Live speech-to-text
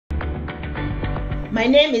My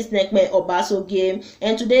name is Nekme Obasogie,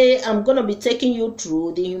 and today I'm going to be taking you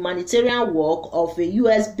through the humanitarian work of a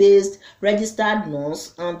US-based registered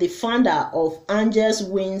nurse and the founder of Angels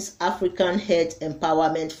Wings African Health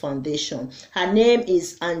Empowerment Foundation. Her name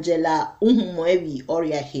is Angela Uhomoibhi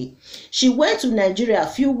Oriakhi. She went to Nigeria a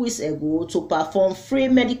few weeks ago to perform free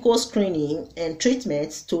medical screening and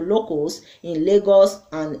treatments to locals in Lagos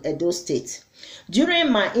and Edo State.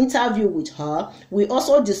 During my interview with her, we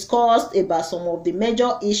also discussed about some of the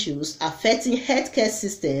major issues affecting healthcare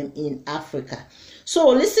system in Africa. So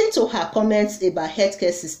listen to her comments about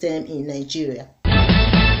healthcare system in Nigeria.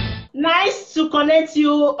 Nice to connect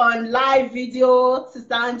you on live video,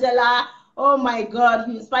 Sister Angela. Oh my God,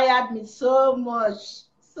 you inspired me so much,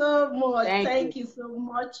 so much. Thank you so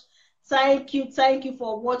much. Thank you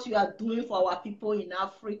for what you are doing for our people in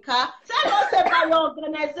Africa. Tell us about your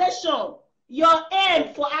organization. Your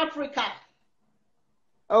aim for Africa.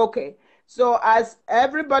 Okay, so as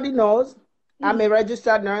everybody knows, I'm a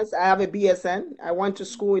registered nurse. I have a BSN. I went to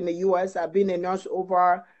school in the US. I've been a nurse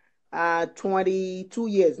over 22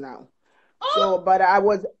 years now. Oh. So, but I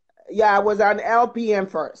was an LPN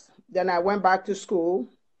first. Then I went back to school.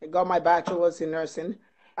 I got my bachelor's in nursing.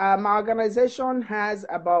 My organization has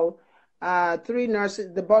about 3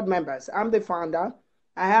 nurses, the board members. I'm the founder.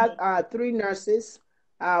 I have 3 nurses,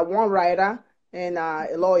 1 writer, and a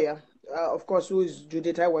lawyer, of course, who is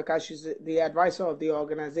Judith Worker. She's the advisor of the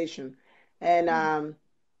organization. And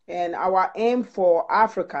our aim for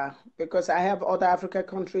Africa, because I have other African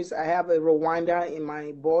countries, I have a Rwanda in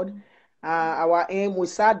my board. Our aim, we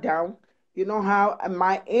sat down, you know how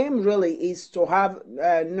my aim really is to have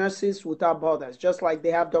nurses without borders, just like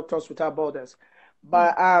they have doctors without borders.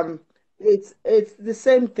 But it's the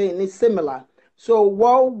same thing, it's similar. So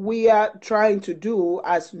what we are trying to do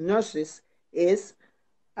as nurses is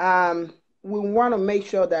we want to make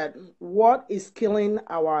sure that what is killing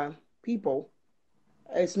our people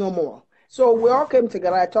is no more. So we all came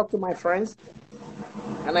together. I talked to my friends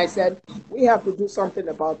and I said, we have to do something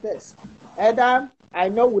about this. And I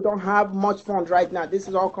know we don't have much funds right now. This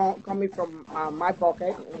is all coming from my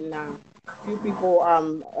pocket, and a few people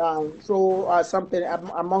throw something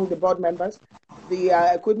among the board members. The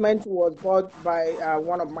equipment was bought by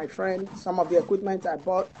one of my friends. Some of the equipment I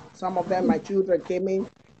bought, some of them my children came in,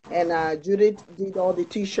 and Judith did all the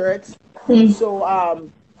T-shirts. So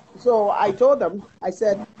I told them, I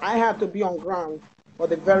said, I have to be on ground for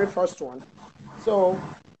the very first one. So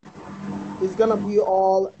it's going to be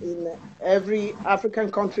all in every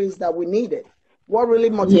African countries that we needed. What really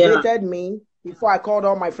motivated me before I called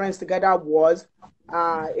all my friends together was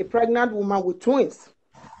a pregnant woman with twins.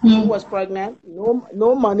 She was pregnant,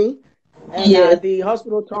 no money, and the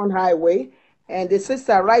hospital turned her away. And the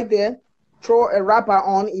sister right there throw a wrapper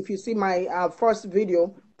on. If you see my first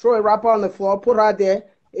video, throw a wrapper on the floor, put her there,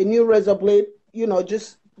 a new razor blade,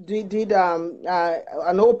 just did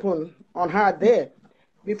an open on her there.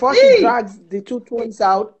 Before she drags the 2 twins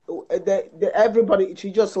out, everybody, she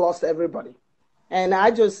just lost everybody. And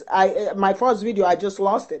my first video, I just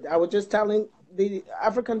lost it. I was just telling the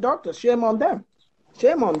African doctors, shame on them.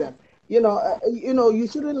 Shame on them. You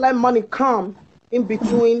shouldn't let money come in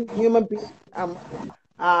between human beings.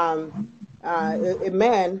 A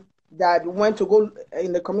man that went to go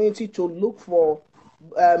in the community to look for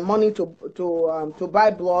money to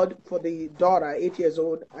buy blood for the daughter, 8 years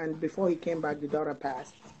old, and before he came back, the daughter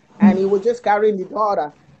passed. And he was just carrying the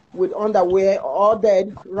daughter with underwear, all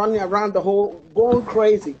dead, running around the hole, going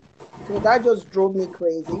crazy. So that just drove me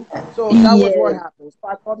crazy. So that was what happened. So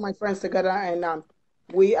I called my friends together, and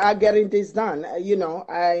we are getting this done.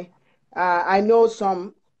 I know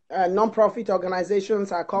some non-profit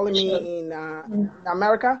organizations are calling me in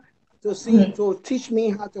America to teach me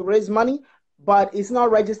how to raise money, but it's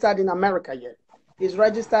not registered in America yet. It's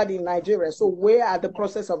registered in Nigeria. So we're at the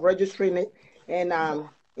process of registering it, and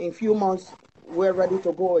in a few months we're ready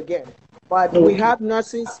to go again. But we have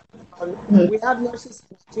nurses. We have nurses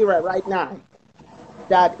in Nigeria right now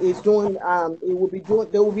that is doing. They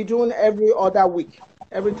will be doing every other week,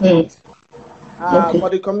 every 2 months, for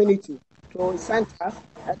the community, to a center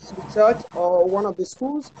at the church or one of the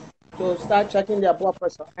schools to start checking their blood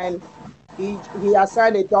pressure. And he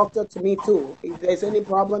assigned a doctor to me too. If there's any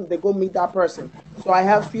problem, they go meet that person. So I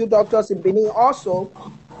have few doctors in Benin also,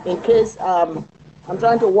 in case I'm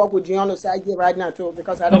trying to work with Gianno Sagi right now too,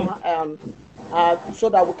 because I don't so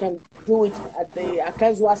that we can do it at the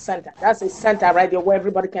Akezua Center. That's a center right there where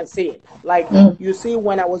everybody can see it. Like you see,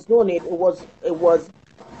 when I was doing it, it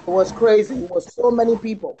was crazy. It was so many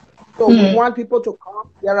people. So we want people to come.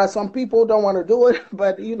 There are some people who don't want to do it,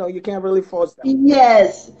 but you can't really force them.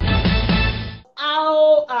 Yes.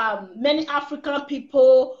 how many African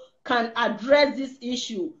people can address this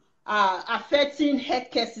issue affecting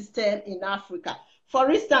healthcare system in Africa.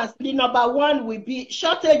 For instance, the number one will be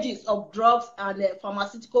shortages of drugs and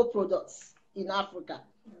pharmaceutical products in Africa.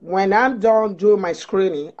 When I'm done doing my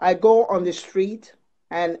screening, I go on the street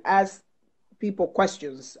and ask people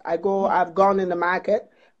questions. I've gone in the market,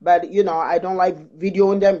 but I don't like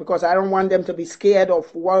videoing them because I don't want them to be scared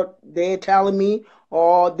of what they're telling me,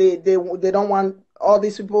 or they don't want all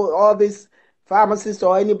these people, all these pharmacists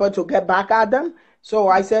or anybody to get back at them. So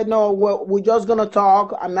I said, no, we're just going to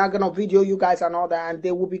talk. I'm not going to video you guys and all that. And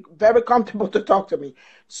they will be very comfortable to talk to me.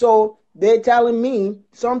 So they're telling me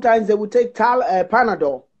sometimes they would take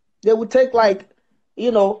Panadol. They would take maybe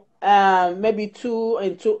 2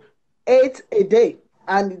 and 2, 8 a day.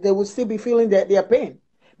 And they would still be feeling their pain.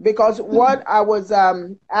 Because what I was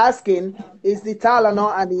asking is the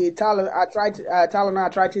Tylenol and the Tylenol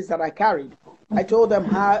arthritis that I carried. I told them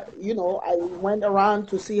how, I went around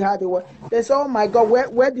to see how they were. They said, oh my God,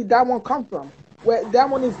 where did that one come from? That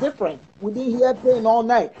one is different. We didn't hear pain all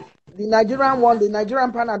night. The Nigerian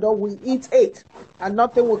Panadol, we eat 8 and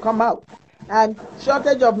nothing will come out. And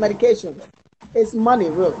shortage of medication is money,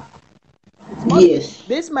 really. It's money. Yes.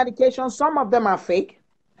 This medication, some of them are fake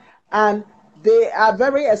and they are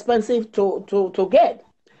very expensive to get.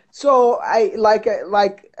 So I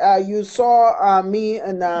you saw me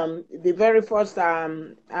in the very first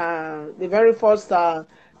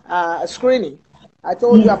screening. I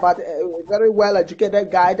told you about a very well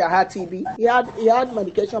educated guy that had TB. He had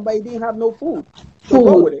medication, but he didn't have no food to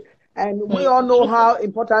go with it. And we all know how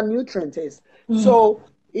important nutrient is. So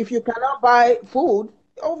if you cannot buy food,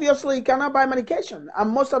 obviously you cannot buy medication.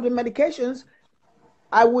 And most of the medications,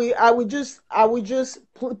 I would just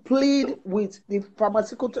plead with the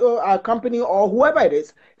pharmaceutical company or whoever it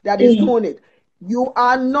is that is doing it. You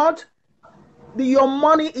are not, your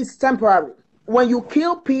money is temporary. When you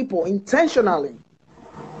kill people intentionally,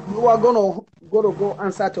 you are going to go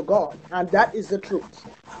answer to God, and that is the truth.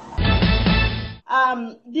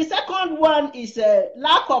 The second one is a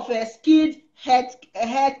lack of skilled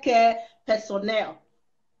healthcare personnel.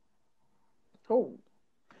 Oh.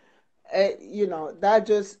 That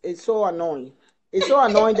just is so annoying. It's so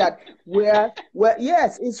annoying that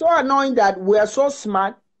it's so annoying that we're so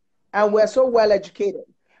smart and we're so well educated.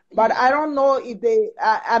 But I don't know if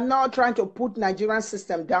I'm not trying to put Nigerian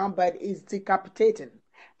system down, but it's decapitating.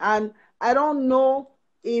 And I don't know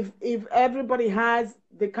if everybody has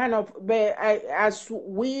the kind of, as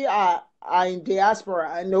we are in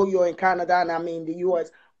diaspora, I know you're in Canada and I'm in the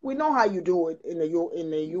US. We know how you do it in the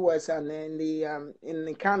US and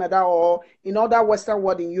in Canada or in other Western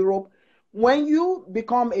world in Europe. When you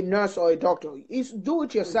become a nurse or a doctor, it's do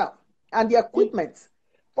it yourself. And the equipment.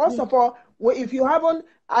 First of all, if you haven't,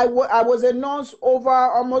 I was a nurse over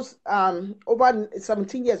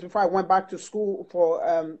 17 years before I went back to school for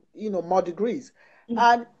more degrees.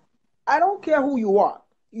 And I don't care who you are.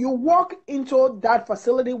 You walk into that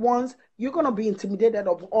facility once, you're going to be intimidated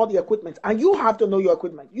of all the equipment. And you have to know your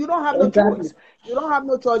equipment. You don't have no choice. You don't have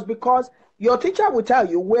no choice because your teacher will tell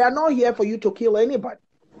you, we are not here for you to kill anybody.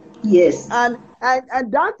 Yes. And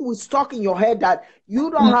that will stuck in your head that you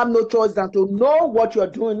don't have no choice than to know what you're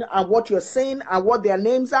doing and what you're saying and what their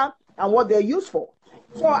names are and what they're used for.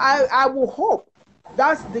 So I will hope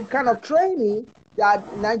that's the kind of training that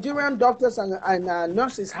Nigerian doctors and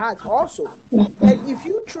nurses have also. And if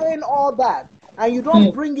you train all that and you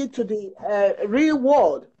don't bring it to the real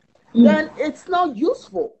world, then it's not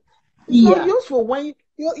useful. It's not useful when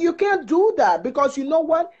you can't do that because you know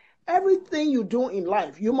what? Everything you do in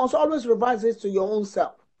life, you must always revise it to your own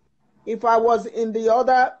self. If I was in the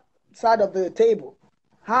other side of the table,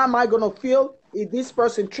 how am I going to feel if this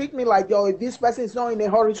person treat me like, if this person is not in a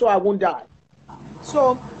hurry so I won't die?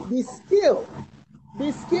 So the skill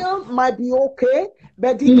might be okay,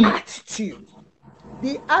 but the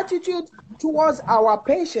attitude towards our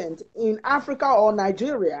patient in Africa or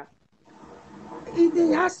Nigeria,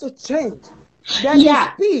 it has to change. Then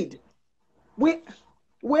the speed.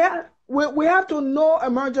 We have to know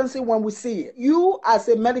emergency when we see it. You as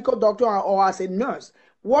a medical doctor or as a nurse,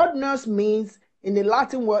 what nurse means in the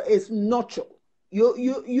Latin word is nurture.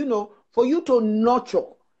 You know, for you to nurture.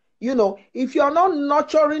 If you're not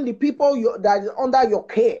nurturing the people that is under your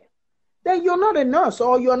care, then you're not a nurse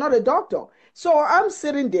or you're not a doctor. So I'm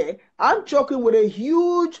sitting there, I'm choking with a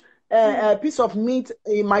huge piece of meat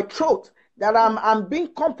in my throat that I'm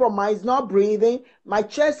being compromised, not breathing. My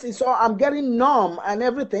chest is I'm getting numb and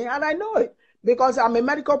everything, and I know it because I'm a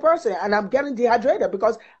medical person and I'm getting dehydrated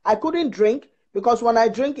because I couldn't drink because when I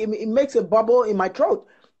drink, it makes a bubble in my throat.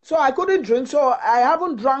 So I couldn't drink, so I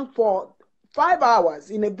haven't drunk for 5 hours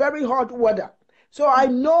in a very hot weather. So I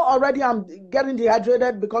know already I'm getting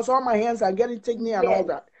dehydrated because all my hands are getting sticky and all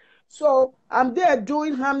that. So I'm there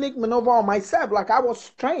doing Heimlich maneuver on myself like I was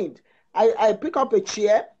trained. I pick up a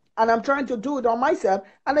chair and I'm trying to do it on myself,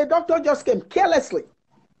 and the doctor just came carelessly.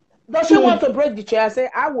 Does she want to break the chair? I say,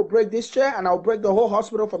 I will break this chair and I'll break the whole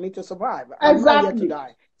hospital for me to survive. I'm not here to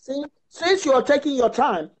die. See, since you're taking your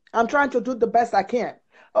time, I'm trying to do the best I can.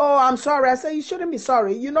 Oh, I'm sorry. I say, you shouldn't be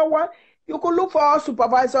sorry. You know what? You could look for a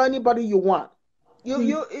supervisor, anybody you want.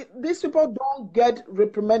 These people don't get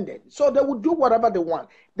reprimanded, so they will do whatever they want.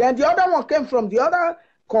 Then the other one came from the other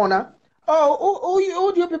corner. Oh,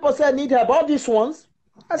 who do you people say need help? All these ones?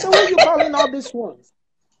 I said, who are you calling all these ones?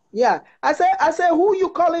 Yeah, I say, who you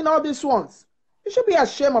calling all these ones? You should be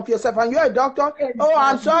ashamed of yourself. And you're a doctor. Exactly. Oh,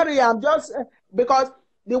 I'm sorry. I'm just because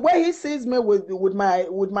the way he sees me with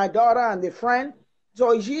my daughter and the friend,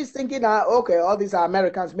 so she's thinking, okay, all these are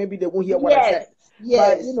Americans. Maybe they won't hear what I said.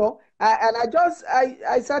 Yes. But you know,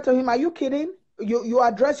 I said to him, are you kidding? You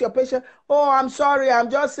address your patient. Oh, I'm sorry. I'm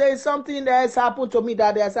just saying something that has happened to me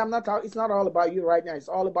that day. I said, it's not all about you right now. It's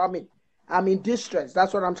all about me. I'm in distress.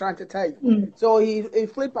 That's what I'm trying to tell you. So he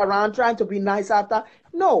flipped around trying to be nice after.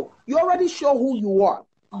 No, you already show who you are.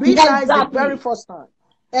 Be nice the very first time.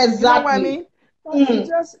 Exactly. You know what I mean?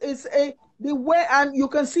 It's the way, and you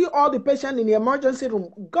can see all the patients in the emergency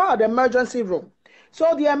room. God, emergency room.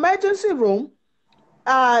 So the emergency room,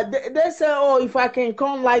 they say, oh, if I can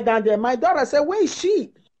come lie down there. My daughter said, where is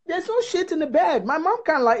she? There's no shit in the bed. My mom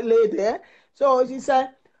can't lay there. So she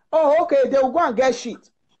said, oh, okay, they will go and get shit.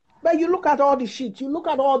 But you look at all the shit, you look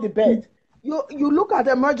at all the bed, you look at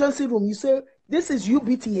the emergency room, you say, this is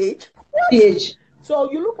UBTH. What?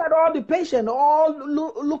 So you look at all the patients, all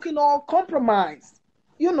looking all compromised.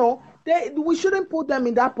 You know, we shouldn't put them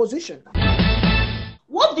in that position.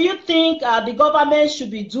 What do you think the government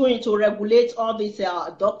should be doing to regulate all these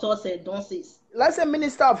doctors and nurses? Let's say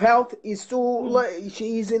Minister of Health is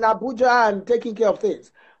she is in Abuja and taking care of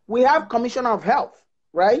things. We have Commissioner of Health,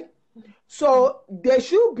 right? So there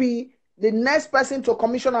should be the next person to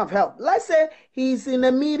Commissioner of Health. Let's say he's in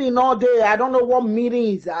a meeting all day. I don't know what meeting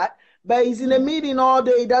he's at, but he's in a meeting all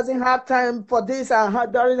day. He doesn't have time for this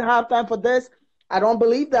and doesn't have time for this. I don't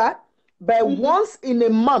believe that. But once in a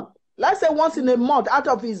month, let's say once in a month, out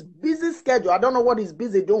of his busy schedule, I don't know what he's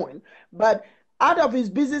busy doing, but out of his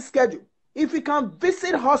busy schedule, if he can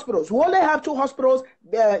visit hospitals, we only have 2 hospitals,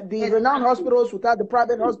 the renowned hospitals without the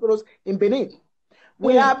private hospitals in Benin.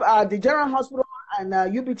 We have the General Hospital and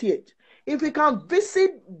UBTH. If we can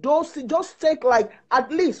visit those, just take like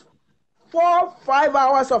at least 4-5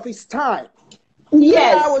 hours of his time. 3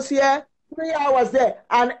 hours here, 3 hours there,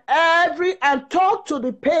 and talk to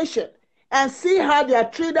the patient and see how they are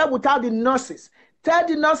treated without the nurses. Tell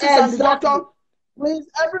the nurses and the doctor, please,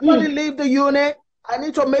 everybody leave the unit. I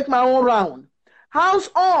need to make my own round. Hands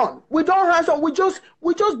on. We don't hands on. We just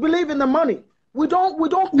believe in the money. We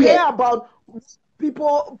don't care about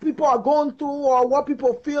people are going through or what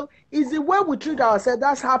people feel. Is the way we treat ourselves.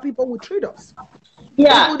 That's how people will treat us.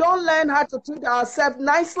 If we don't learn how to treat ourselves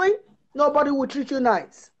nicely, nobody will treat you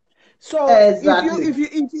nice. So if you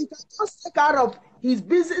can just take out of his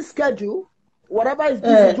busy schedule, whatever he's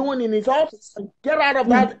busy doing in his office, and get out of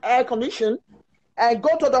that air condition and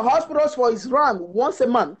go to the hospitals for his run once a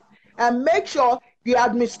month, and make sure the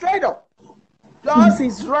administrator does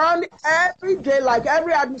his run every day, like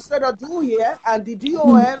every administrator do here, and the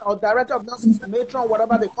DON or Director of Nursing, matron,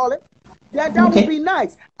 whatever they call it, then that would be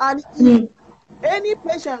nice. And if any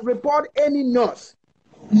patient report any nurse,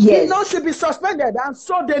 the nurse should be suspended, and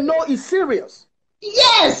so they know it's serious.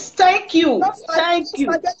 Yes, thank you. Thank you.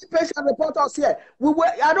 Like any patient report us here.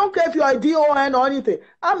 I don't care if you're a DON or anything.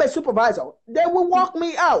 I'm a supervisor. They will walk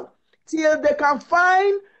me out till they can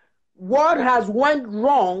find what has went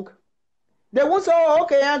wrong. They won't say, oh,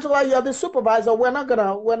 okay, Angela, you're the supervisor. We're not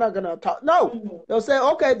gonna talk. No. They'll say,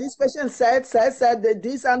 okay, this patient said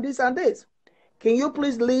this and this and this. Can you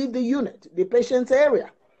please leave the unit, the patient's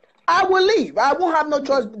area? I will leave. I won't have no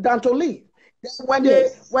choice than to leave. When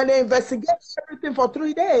they investigate everything for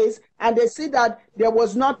 3 days and they see that there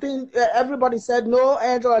was nothing, everybody said no,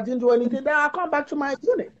 Angela didn't do anything, then I'll come back to my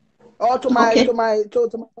unit or to my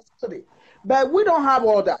facility. But we don't have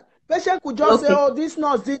all that. Patient could just say, oh, this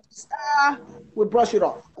nurse did this, we brush it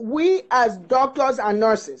off. We as doctors and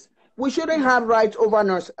nurses, we shouldn't have rights over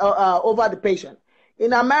over the patient.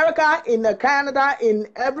 In America, in Canada, in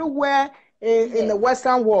everywhere in the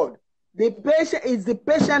Western world, the patient is the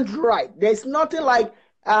patient's right. There's nothing like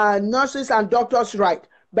nurses and doctors' right.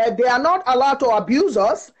 But they are not allowed to abuse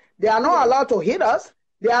us. They are not allowed to hit us.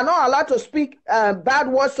 They are not allowed to speak bad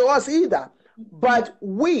words to us either. But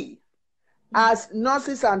we, as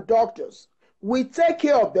nurses and doctors, we take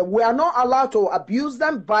care of them. We are not allowed to abuse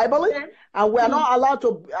them verbally, and we are not allowed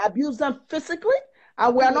to abuse them physically,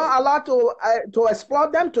 and we are not allowed to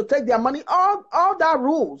exploit them, to take their money. All that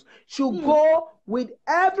rules should go with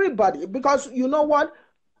everybody, because you know what?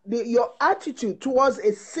 Your attitude towards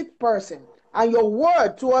a sick person and your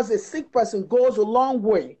word towards a sick person goes a long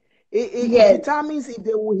way. It determines if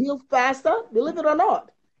they will heal faster, believe it or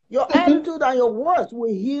not. Your attitude and your words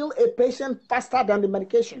will heal a patient faster than the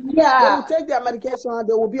medication. They will take their medication and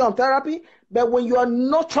they will be on therapy, but when you are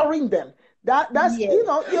nurturing them, that's you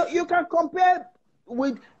know, you can compare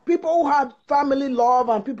with people who have family love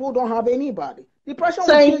and people who don't have anybody. Depression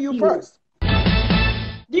will kill you first.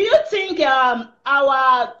 Do you think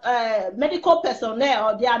our medical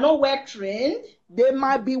personnel, they are not well trained? They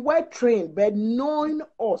might be well trained, but knowing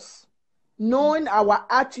us, knowing our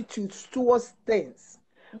attitudes towards things,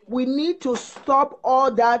 we need to stop all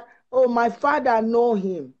that. Oh, my father know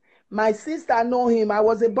him, my sister know him, I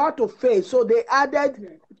was about to fail, so they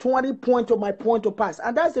added 20 points to my point to pass.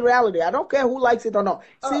 And that's the reality. I don't care who likes it or not.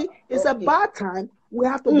 See, it's a bad time. We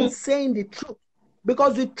have to be saying the truth,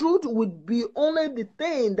 because the truth would be only the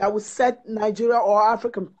thing that will set Nigeria or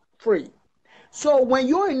Africa free. So when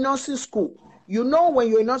you're in nursing school, you know, when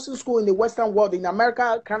you're in nursing school in the Western world, in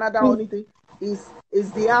America, Canada, or anything, is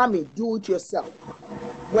the army, do it yourself.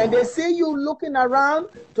 When they see you looking around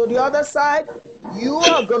to the other side, you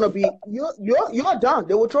are gonna be you're done.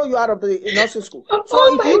 They will throw you out of the nursing school.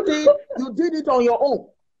 So if you did it on your own.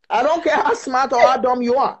 I don't care how smart or how dumb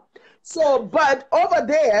you are. So, but over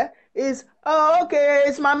there is, oh, okay,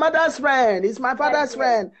 it's my mother's friend, it's my father's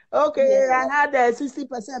friend. Okay, I had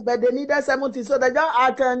 60%, but they needed 70, so they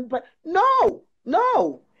don't attend.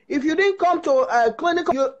 No. If you didn't come to a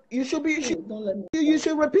clinical, you should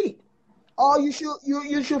repeat, or you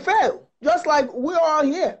should fail. Just like we're all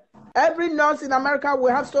here. Every nurse in America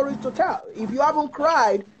will have stories to tell. If you haven't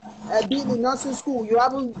cried being in nursing school, you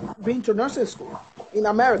haven't been to nursing school in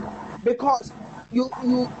America, because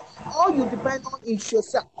all you depend on is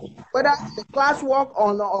yourself, whether in the classwork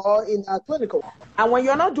or in a clinical. And when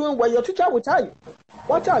you're not doing well, your teacher will tell you,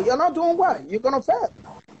 watch out, you're not doing well, you're gonna fail.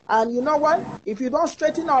 And you know what? If you don't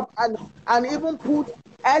straighten up and even put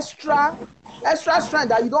extra strength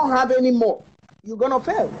that you don't have anymore, you're gonna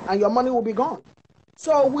fail and your money will be gone.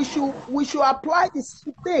 So we should apply this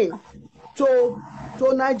thing to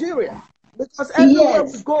Nigeria, because everywhere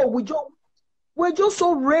we go, we're just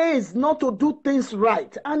so raised not to do things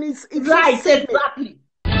right, and it's right, exactly.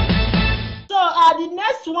 So the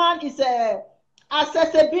next one is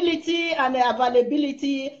accessibility and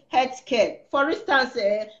availability healthcare. For instance,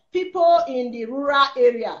 people in the rural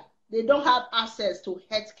area, they don't have access to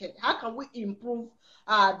healthcare. How can we improve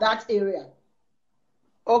that area?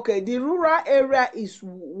 Okay, the rural area is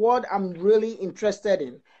what I'm really interested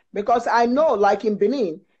in, because I know, like in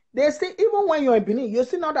Benin, they say even when you're in Benin, you're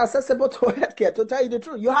still not accessible to healthcare. To tell you the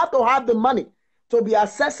truth, you have to have the money to be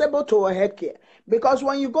accessible to a healthcare, because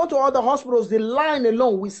when you go to other hospitals, the line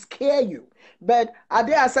alone will scare you. But are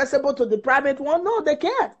they accessible to the private one? No, they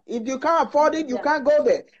can't. If you can't afford it, you can't go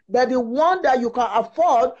there. But the one that you can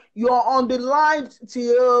afford, you're on the line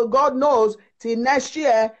till God knows, till next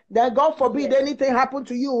year. Then God forbid anything happen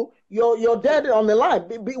to you, you're dead on the line,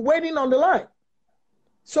 be waiting on the line.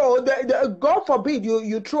 So God forbid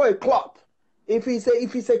you throw a clot. If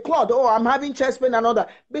it's a clot, oh, I'm having chest pain and all that.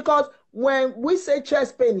 Because when we say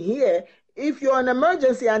chest pain here, if you're an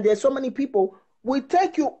emergency and there's so many people, we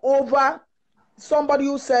take you over somebody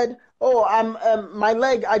who said, oh, my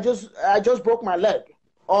leg, I just broke my leg,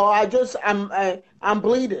 or I'm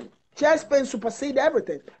bleeding. Chest pain supersedes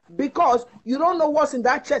everything, because you don't know what's in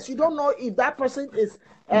that chest. You don't know if that person is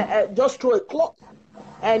just through a clot,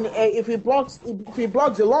 and if he blocks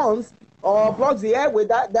the lungs or blocks the airway,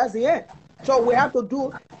 that's the end. So we have to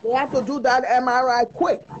do that MRI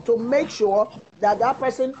quick to make sure that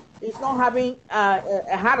person is not having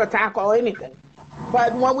a heart attack or anything.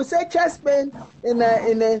 But when we say chest pain,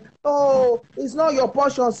 oh, it's not your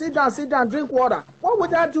portion, sit down, drink water. What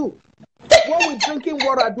would that do? What would drinking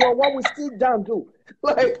water do, or what would sit down do?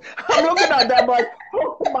 Like, I'm looking at that, but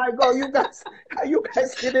oh my God, are you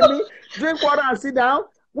guys kidding me? Drink water and sit down?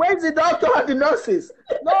 Where's the doctor and the nurses?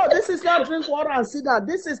 No, this is not drink water and sit down.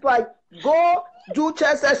 This is like, go do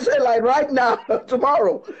chest x-ray like right now,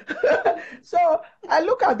 tomorrow. So I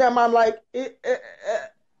look at them, I'm like,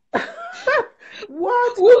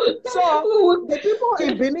 what? So the people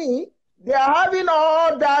in Benin, they are having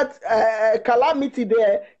all that calamity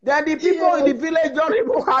there. Then the people in the village don't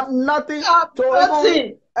even have nothing to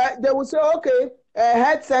even, they will say, okay,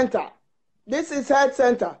 health center. This is health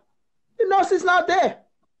center. The nurse is not there.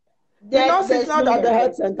 The nurse is there's not no at the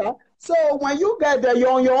health network. center. So when you get there,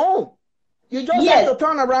 you're on your own. You just have Yes. to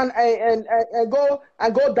turn around and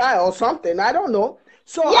go die or something. I don't know.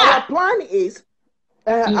 So Yeah. our plan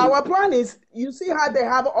is, you see how they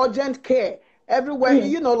have urgent care everywhere,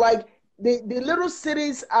 like the little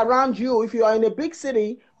cities around you, if you are in a big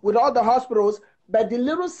city with all the hospitals, but the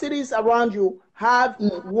little cities around you have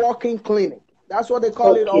walking clinic. That's what they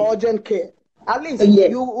call it, Okay. urgent care. At least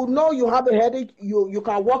Yes. you know you have a headache, you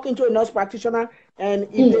can walk into a nurse practitioner, and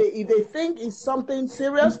if they think it's something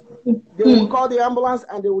serious, they will call the ambulance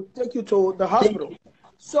and they will take you to the hospital.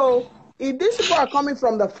 So if these people are coming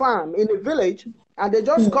from the farm in the village and they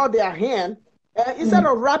just cut their hand, instead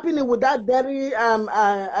of wrapping it with that dirty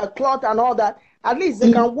cloth and all that, at least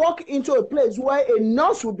they can walk into a place where a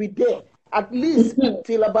nurse will be there at least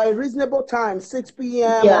till about a reasonable time, 6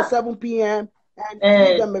 p.m. or Yeah. 7 p.m., and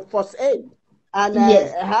give Uh, them a first aid and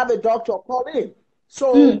yes. have a doctor call in.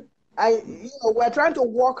 So we're trying to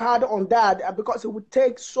work hard on that because it would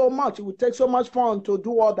take so much. It would take so much fun to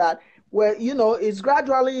do all that. Where it's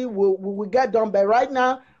gradually we get done. But right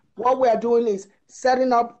now, what we are doing is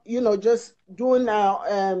setting up. Just doing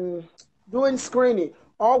screening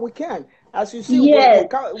all we can. As you see, Yes.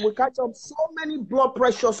 we catch up so many blood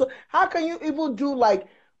pressure. So how can you even do like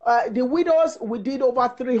the widows? We did over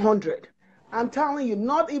 300. I'm telling you,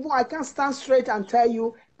 not even I can't stand straight and tell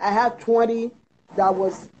you I had 20 that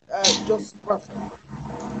was just perfect.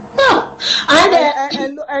 No.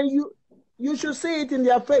 And And you should see it in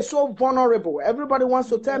their face, so vulnerable. Everybody wants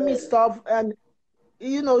to tell me stuff, and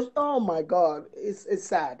oh my God, it's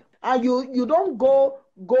sad. And you don't go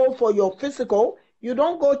for your physical, you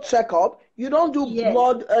don't go check up, you don't do yes.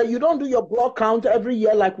 blood, you don't do your blood count every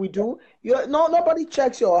year like we do. Nobody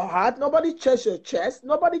checks your heart, nobody checks your chest,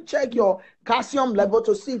 nobody check your calcium level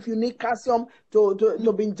to see if you need calcium to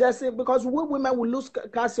be ingested, because we women will lose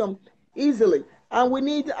calcium easily, and we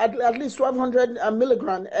need at least 1,200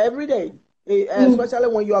 milligram every day, especially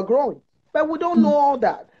when you are growing. But we don't know all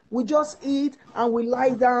that. We just eat and we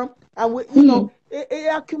lie down, and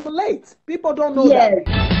it accumulates. People don't know that.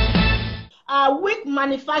 Yes. Weak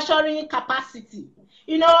manufacturing capacity.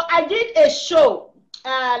 I did a show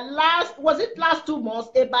last 2 months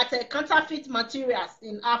about counterfeit materials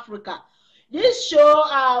in Africa. This show,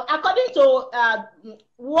 according to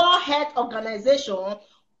World Health Organization,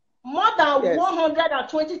 more than Yes.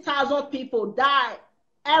 120,000 people die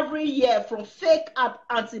every year from fake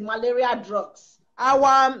anti-malaria drugs.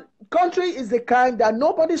 Our country is the kind that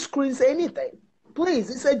nobody screens anything. Please,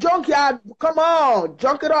 it's a junkyard. Come on,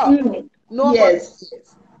 junk it up. Nobody Yes.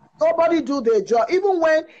 is. Nobody do their job. Even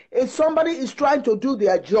when if somebody is trying to do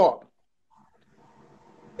their job,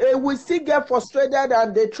 we still get frustrated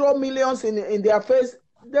and they throw millions in their face.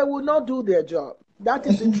 They will not do their job. That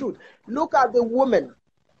is the truth. Look at the woman.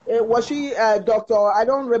 Was she doctor? I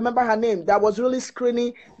don't remember her name. That was really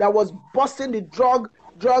screening. That was busting the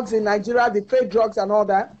drugs in Nigeria, the fake drugs and all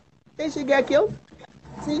that. Did she get killed?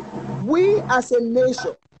 See, we as a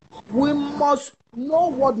nation, we must know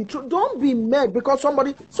what the truth. Don't be mad because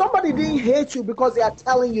somebody didn't hate you because they are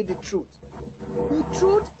telling you the truth. The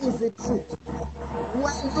truth is the truth.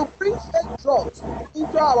 When you bring fake drugs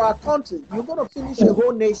into our country, you're going to finish a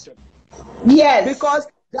whole nation. Yes. Because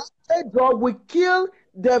that fake drug will kill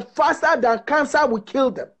them faster than cancer will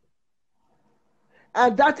kill them.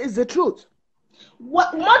 And that is the truth.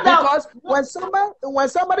 Because when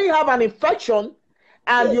somebody have an infection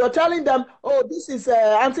and you're telling them, oh, this is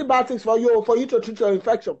antibiotics for you to treat your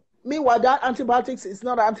infection. Meanwhile, that antibiotics is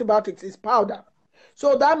not antibiotics, it's powder.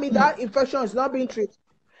 So that means that infection is not being treated.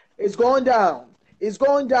 It's going down. It's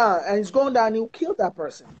going down, and it's going down. You kill that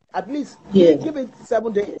person. At least give it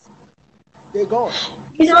 7 days. They're gone.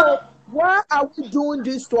 So why are we doing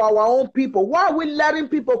this to our own people? Why are we letting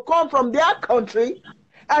people come from their country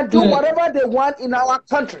and do whatever they want in our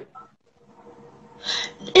country?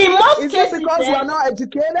 In most is cases, it because we are not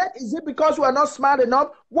educated? Is it because we are not smart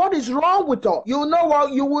enough? What is wrong with us? You know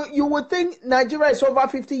what? You would think Nigeria is over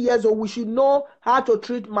 50 years old. We should know how to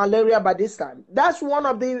treat malaria by this time. That's one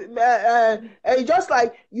of the just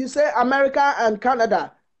like you say, America and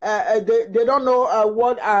Canada. They don't know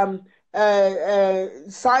what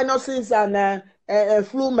sinuses and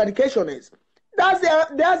flu medication is. That's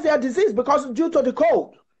their disease because due to the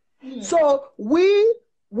cold. So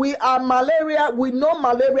we are malaria. We know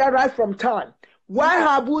malaria right from time. Why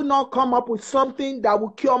have we not come up with something that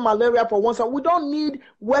will cure malaria for once? We don't need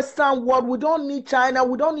Western world. We don't need China.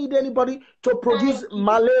 We don't need anybody to produce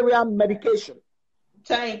malaria medication.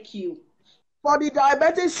 Thank you. For the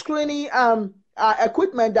diabetes screening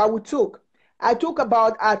equipment that we took, I took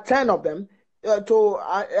about 10 of them.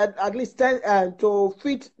 at least 10 to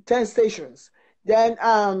fit 10 stations. Then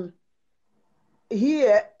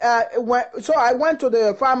here so I went to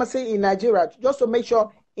the pharmacy in Nigeria just to make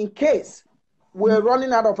sure in case we're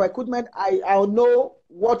running out of equipment, I'll know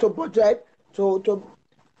what to budget to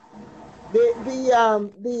the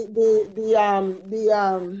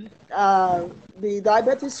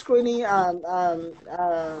diabetes screening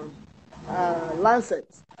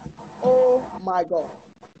lancets. Oh my God.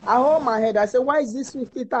 I hold my head. I said, why is this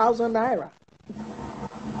 50,000 naira?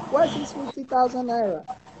 Why is this 50,000 naira?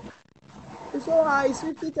 It's so high. It's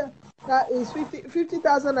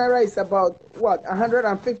 50,000 naira is about what,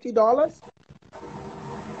 $150?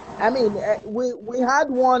 I mean, we had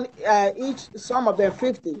one each, some of them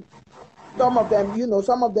 50. Some of them,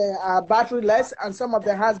 some of them are batteryless and some of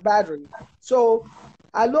them has battery. So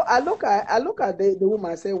I look at the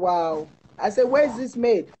woman, I say, wow. I said, where is this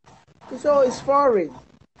made? She said, oh, it's foreign.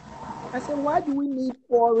 I said, why do we need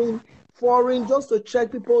foreign just to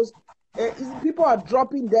check people's people are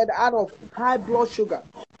dropping dead out of high blood sugar.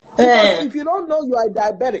 Because if you don't know you are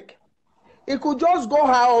diabetic, it could just go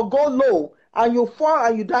high or go low and you fall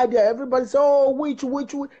and you die there. Everybody say, oh, which?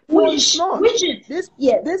 No, it's not.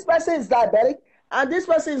 This person is diabetic and this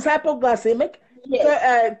person is hypoglycemic.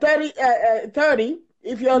 Yes. 30.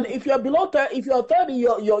 If you're below 30, if you're 30,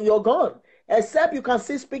 you're gone. Except you can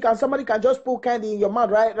still speak and somebody can just put candy in your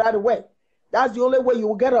mouth right away. That's the only way you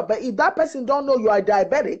will get up. But if that person don't know you are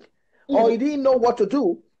diabetic or he didn't know what to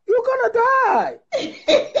do, you're gonna die.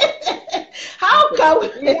 How can we?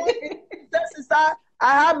 Sister,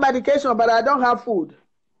 I have medication, but I don't have food.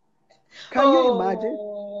 Can you imagine?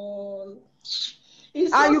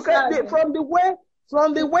 It's and so you can sad. from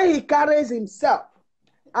the way he carries himself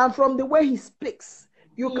and from the way he speaks,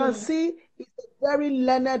 you can see he's a very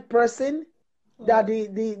learned person that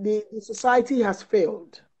the society has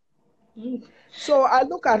failed. So I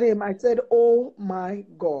look at him, I said, oh my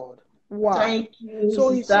God. Wow. Thank you. So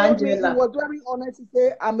he told me, he was very honest. He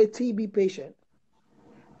said, I'm a TB patient.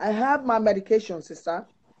 I have my medication, sister,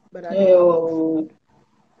 but I don't have no food.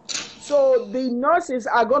 So the nurses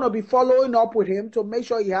are going to be following up with him to make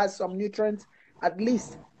sure he has some nutrients, at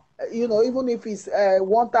least, even if it's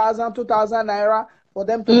 1,000, 2,000 naira for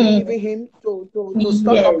them to be giving him to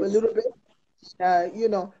stock up a little bit.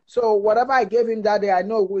 So whatever I gave him that day, I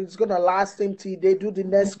know it's gonna last him till they do the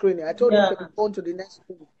next screening. I told him to go on to the next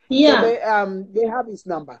screening. Yeah. So they have his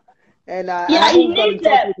number, and I haven't got in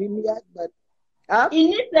touch with him yet. But he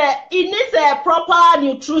needs a proper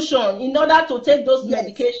nutrition in order to take those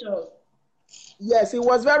medications. Yes, he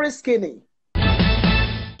was very skinny.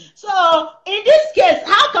 So in this case,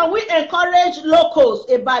 how can we encourage locals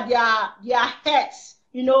about their health?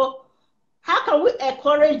 How can we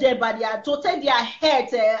encourage them to take their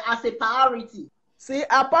health as a priority? See,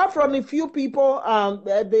 apart from a few people,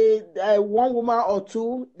 one woman or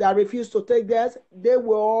two that refused to take theirs, they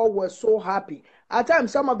were so happy. At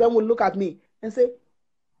times, some of them would look at me and say,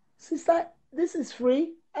 sister, this is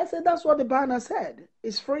free. I said, that's what the banner said.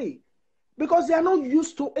 It's free. Because they are not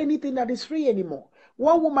used to anything that is free anymore.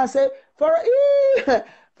 One woman said, for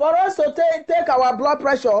us to take our blood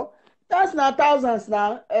pressure, that's not thousands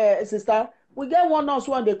now, sister. We get one nurse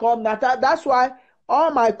when they come. That's why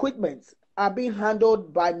all my equipment are being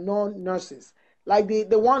handled by non-nurses. Like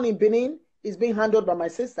the one in Benin is being handled by my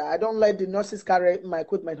sister. I don't let the nurses carry my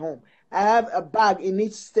equipment home. I have a bag in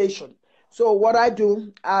each station. So what I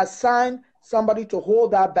do, I assign somebody to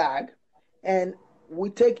hold that bag, and we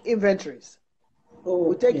take inventories.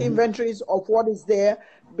 We take inventories of what is there,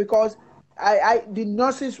 because the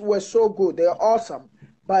nurses were so good. They're awesome.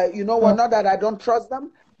 But you know what? Not that I don't trust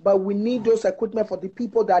them, but we need those equipment for the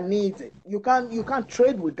people that need it. You can't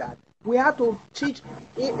trade with that. We have to teach.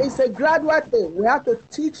 It's a graduate thing. We have to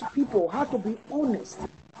teach people how to be honest,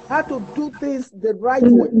 how to do things the right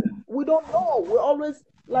way. We don't know. We always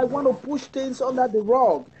want to push things under the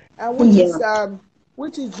rug, and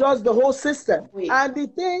which is just the whole system. And the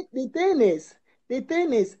thing is,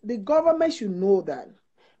 the government should know that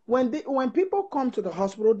when people come to the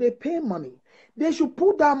hospital, they pay money. They should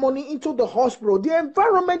put that money into the hospital. The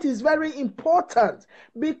environment is very important,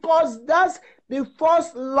 because that's the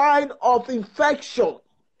first line of infection.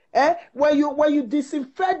 When you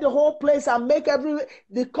disinfect the whole place and make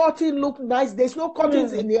the curtain look nice, there's no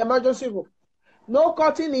curtains in the emergency room. No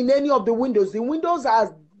curtain in any of the windows. The windows are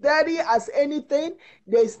as dirty as anything.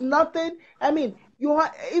 There's nothing. I mean,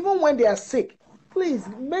 even when they are sick, please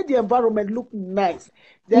make the environment look nice.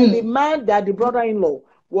 Then the man that the brother-in-law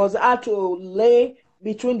was out to lay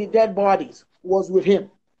between the dead bodies was with him.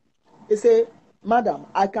 He said, madam,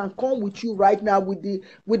 I can come with you right now with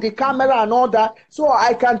the camera and all that, so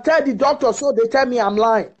I can tell the doctor, so they tell me I'm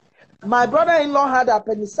lying. My brother-in-law had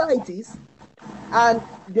appendicitis, and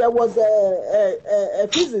there was a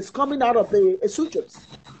physics coming out of the sutures.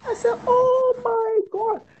 I said, oh my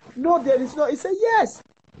God, no, there is no. He said, yes.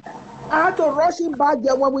 I had to rush him back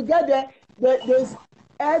there. When we get there, there's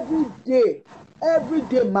every day,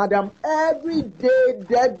 madam, every day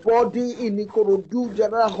dead body in Ikorodu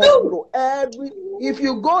General Hospital. If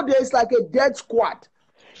you go there, it's like a dead squad.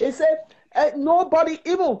 He said, nobody,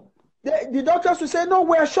 even the doctors will say, no,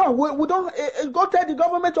 we're sure. We don't, go tell the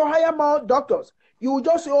government to hire more doctors. You will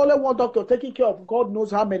just see only one doctor taking care of God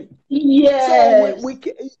knows how many. Yes.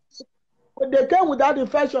 So when they came with that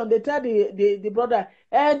infection, they tell the brother,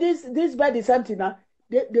 this bed is empty now.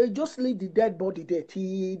 They just leave the dead body there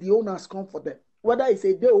till the owners come for them. Whether it's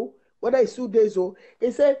a day, whether it's 2 days,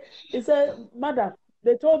 he said, madam,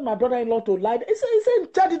 they told my brother-in-law to lie. He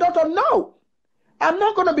said, tell the doctor, no, I'm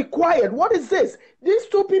not going to be quiet. What is this? These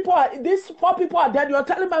 4 people are dead. You're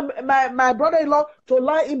telling my brother-in-law to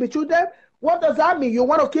lie in between them? What does that mean? You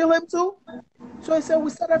want to kill him too? So he said, we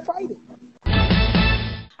started fighting.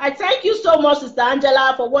 I thank you so much, Sister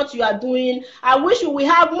Angela, for what you are doing. I wish we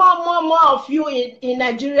have more of you in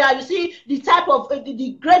Nigeria. You see the type of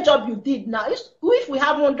the great job you did now. If we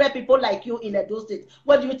have 100 people like you in Edo State,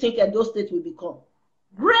 what do you think Edo State will become?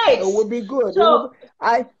 Great. It will be good. So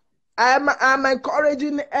I'm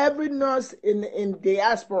encouraging every nurse in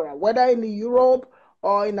diaspora, whether in Europe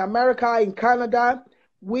or in America, in Canada,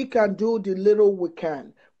 we can do the little we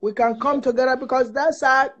can. We can come together, because that's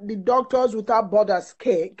how the Doctors Without Borders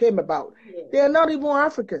came about. Yes. They are not even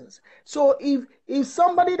Africans. So if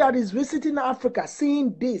somebody that is visiting Africa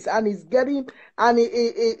seeing this and is getting and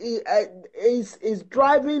is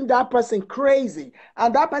driving that person crazy,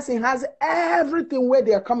 and that person has everything where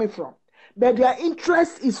they are coming from, but their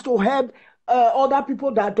interest is to help other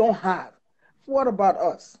people that don't have. What about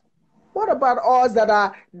us? What about us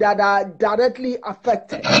that are directly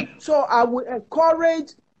affected? So I would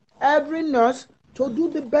encourage every nurse to do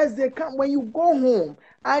the best they can when you go home.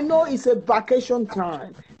 I know it's a vacation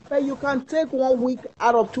time, but you can take 1 week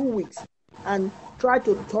out of 2 weeks and try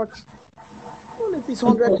to touch, even if it's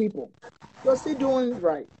 100 people. You're still doing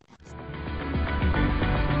right.